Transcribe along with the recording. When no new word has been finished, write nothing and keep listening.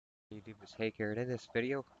YouTube, it's Hank here, and in this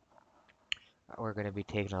video we're going to be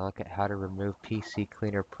taking a look at how to remove PC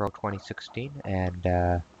Cleaner Pro 2016. And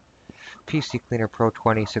PC Cleaner Pro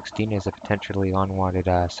 2016 is a potentially unwanted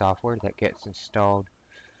software that gets installed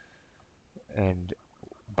and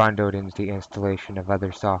bundled into the installation of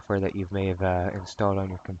other software that you may have installed on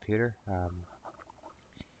your computer.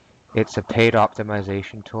 It's a paid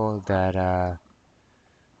optimization tool that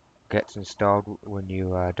gets installed when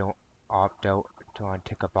you don't opt out to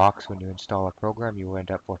untick a box when you install a program. You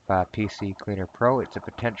end up with PC Cleaner Pro. It's a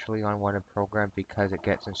potentially unwanted program because it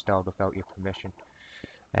gets installed without your permission.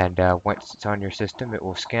 And once it's on your system, it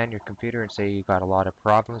will scan your computer and say you got a lot of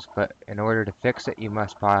problems, but in order to fix it, you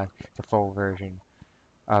must buy the full version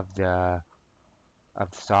of the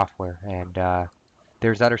software. And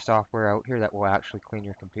there's other software out here that will actually clean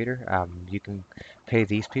your computer. You can pay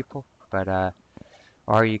these people, but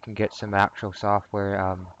or you can get some actual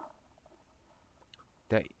software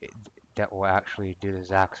that that will actually do the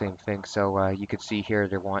exact same thing. So you can see here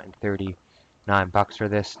they're wanting 39 bucks for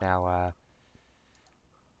this. Now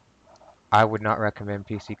I would not recommend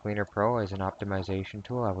PC Cleaner Pro as an optimization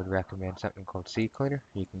tool. I would recommend something called CCleaner.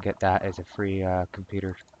 You can get that as a free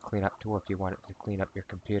computer cleanup tool if you want it to clean up your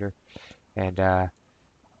computer and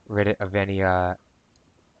rid it of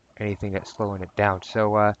anything that's slowing it down.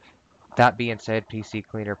 So that being said, PC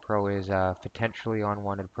Cleaner Pro is a potentially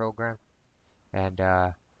unwanted program, and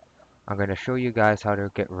I'm going to show you guys how to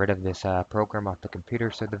get rid of this program off the computer.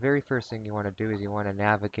 So the very first thing you want to do is you want to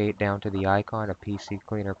navigate down to the icon of PC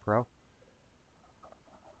Cleaner Pro,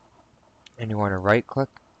 and you want to right click,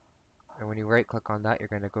 and when you right click on that, you're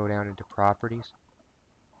going to go down into properties,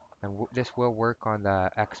 and this will work on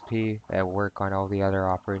the XP, it will work on all the other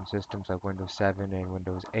operating systems like Windows 7 and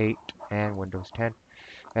Windows 8 and Windows 10.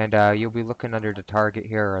 And you'll be looking under the target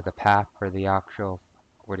here, or the path for the actual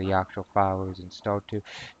where the actual file is installed to.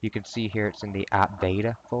 You can see here it's in the app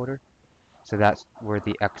beta folder. So that's where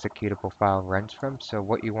the executable file runs from. So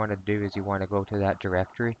what you want to do is you want to go to that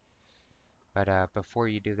directory. But before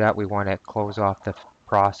you do that, we want to close off the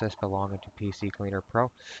process belonging to PC Cleaner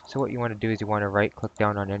Pro. So what you want to do is you want to right click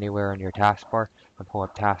down on anywhere on your taskbar and pull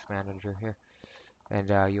up Task Manager here. And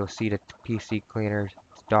you'll see that PC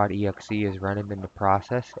Cleaner.exe is running in the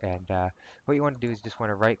process. And what you want to do is just want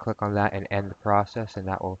to right click on that and end the process, and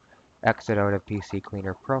that will exit out of PC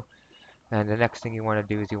Cleaner Pro. And the next thing you want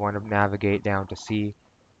to do is you want to navigate down to C,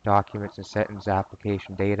 Documents and Settings,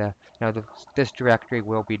 Application Data. Now this directory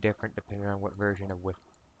will be different depending on what version of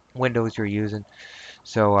Windows you're using.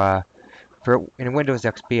 So in Windows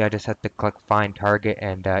XP, I just have to click Find Target,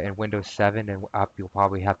 and in Windows 7 and up, you'll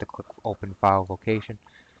probably have to click Open File Location.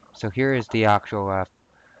 So here is the actual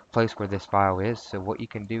place where this file is. So what you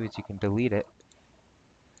can do is you can delete it,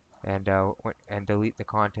 and delete the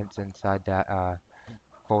contents inside that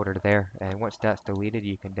folder there. And once that's deleted,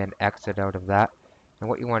 you can then exit out of that. And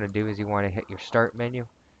what you want to do is you want to hit your Start menu.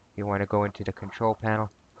 You want to go into the Control Panel.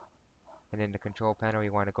 And in the Control Panel,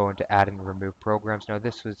 you want to go into Add and Remove Programs. Now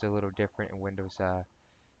this was a little different in Windows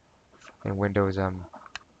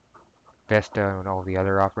Vista and all the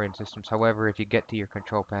other operating systems. However, if you get to your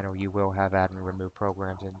Control Panel, you will have Add and Remove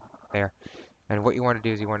Programs in there. And what you want to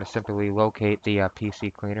do is you want to simply locate the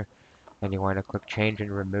PC Cleaner, and you want to click Change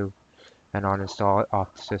and Remove and uninstall it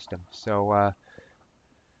off the system. So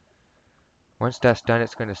once that's done,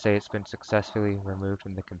 it's going to say it's been successfully removed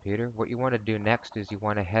from the computer. What you want to do next is you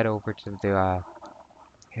want to head over to the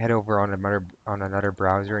on another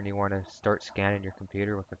browser, and you want to start scanning your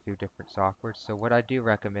computer with a few different softwares. So what I do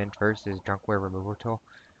recommend first is Junkware Removal Tool.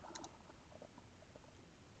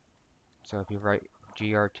 So if you write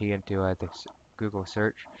GRT into this Google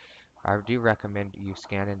search, I do recommend you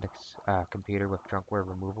scanning this computer with Junkware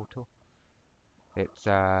Removal Tool. It's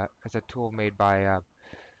a tool made by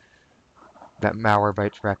that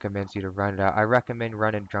Malware recommends you to run. I recommend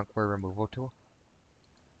running Junkware Removal Tool,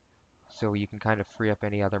 so you can kind of free up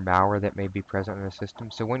any other malware that may be present in the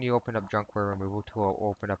system. So when you open up Junkware Removal Tool, it will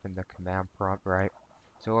open up in the command prompt, right?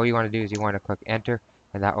 So all you want to do is you want to click Enter,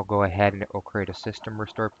 and that will go ahead and it will create a system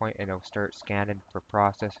restore point, and it will start scanning for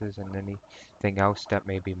processes and anything else that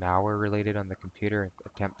may be malware related on the computer and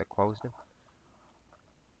attempt to close them.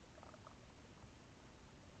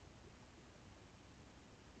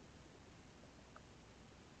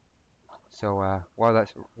 So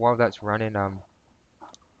while that's running,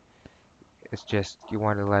 it's just you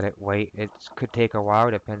want to let it wait. It could take a while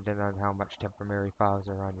depending on how much temporary files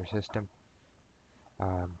are on your system.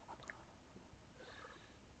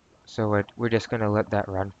 So we're just going to let that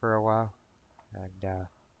run for a while, and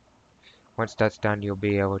once that's done, you'll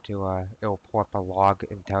be able to it'll pull up a log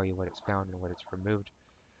and tell you what it's found and what it's removed.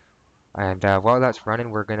 And while that's running,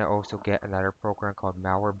 we're going to also get another program called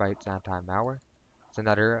Malwarebytes Anti-Malware. It's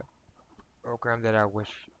another program that I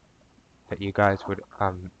wish that you guys would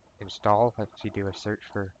install if you do a search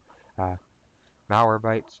for uh,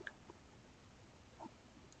 Malwarebytes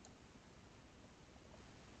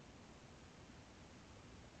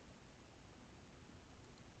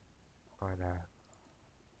on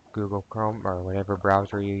Google Chrome or whatever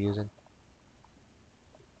browser you're using.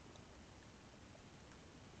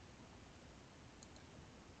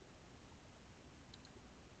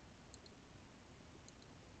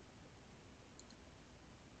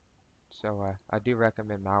 So I do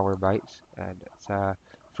recommend Malwarebytes, and it's a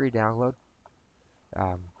free download.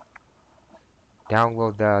 Um,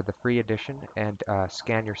 Download the free edition and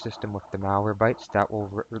scan your system with the Malwarebytes. That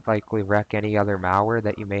will likely wreck any other malware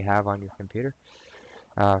that you may have on your computer.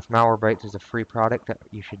 Malwarebytes is a free product that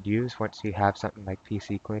you should use once you have something like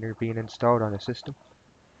PC Cleaner being installed on a system.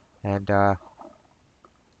 And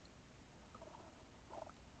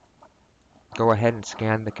go ahead and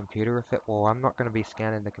scan the computer with it. Well, I'm not going to be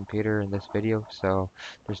scanning the computer in this video, so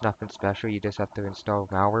there's nothing special. You just have to install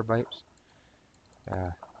Malwarebytes uh,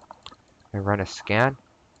 and run a scan.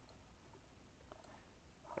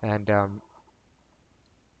 And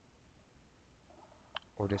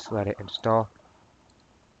we'll just let it install.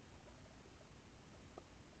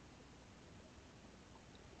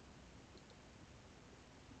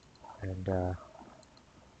 And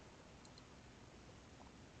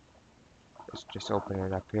let's just open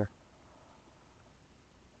it up here.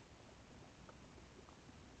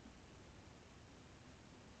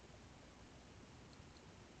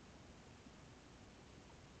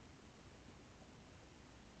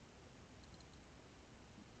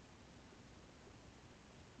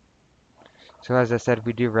 So as I said,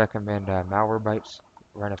 we do recommend Malwarebytes.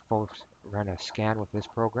 Run a scan with this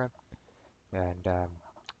program, and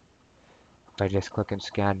by just clicking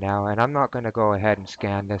scan now. And I'm not going to go ahead and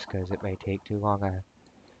scan this because it may take too long.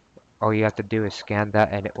 All you have to do is scan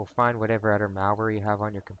that, and it will find whatever other malware you have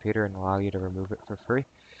on your computer and allow you to remove it for free.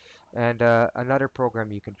 And another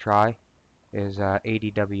program you can try is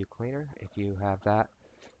ADW Cleaner. If you have that,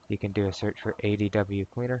 you can do a search for ADW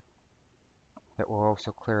Cleaner. It will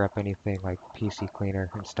also clear up anything like PC Cleaner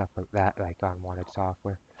and stuff like that, like unwanted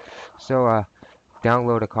software. So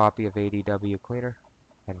download a copy of ADW Cleaner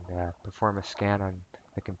and perform a scan on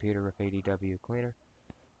the computer with ADW Cleaner.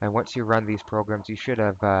 And once you run these programs, you should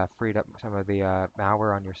have freed up some of the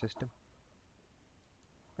malware on your system.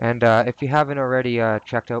 And if you haven't already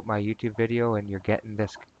checked out my YouTube video and you're getting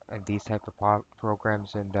this and these type of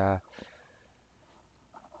programs and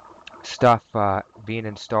stuff being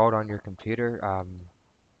installed on your computer,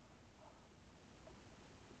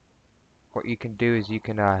 what you can do is you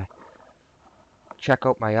can check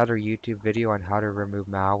out my other YouTube video on how to remove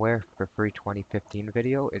malware for free 2015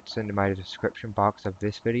 video. It's in my description box of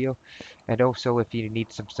this video. And also if you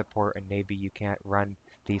need some support and maybe you can't run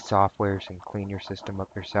these softwares and clean your system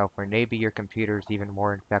up yourself, or maybe your computer is even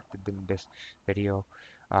more infected than this video,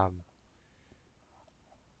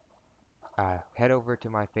 head over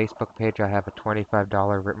to my Facebook page. I have a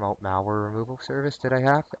 $25 remote malware removal service that I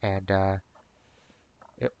have, and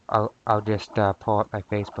I'll just pull up my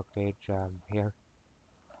Facebook page here.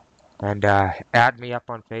 And add me up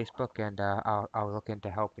on Facebook, and I'll look into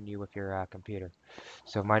helping you with your computer.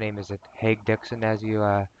 So my name is Haig Dixon, as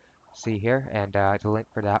you see here, and the link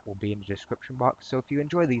for that will be in the description box. So if you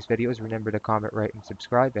enjoy these videos, remember to comment, rate, and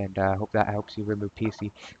subscribe, and hope that helps you remove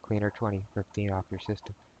PC Cleaner 2015 off your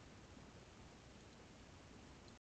system.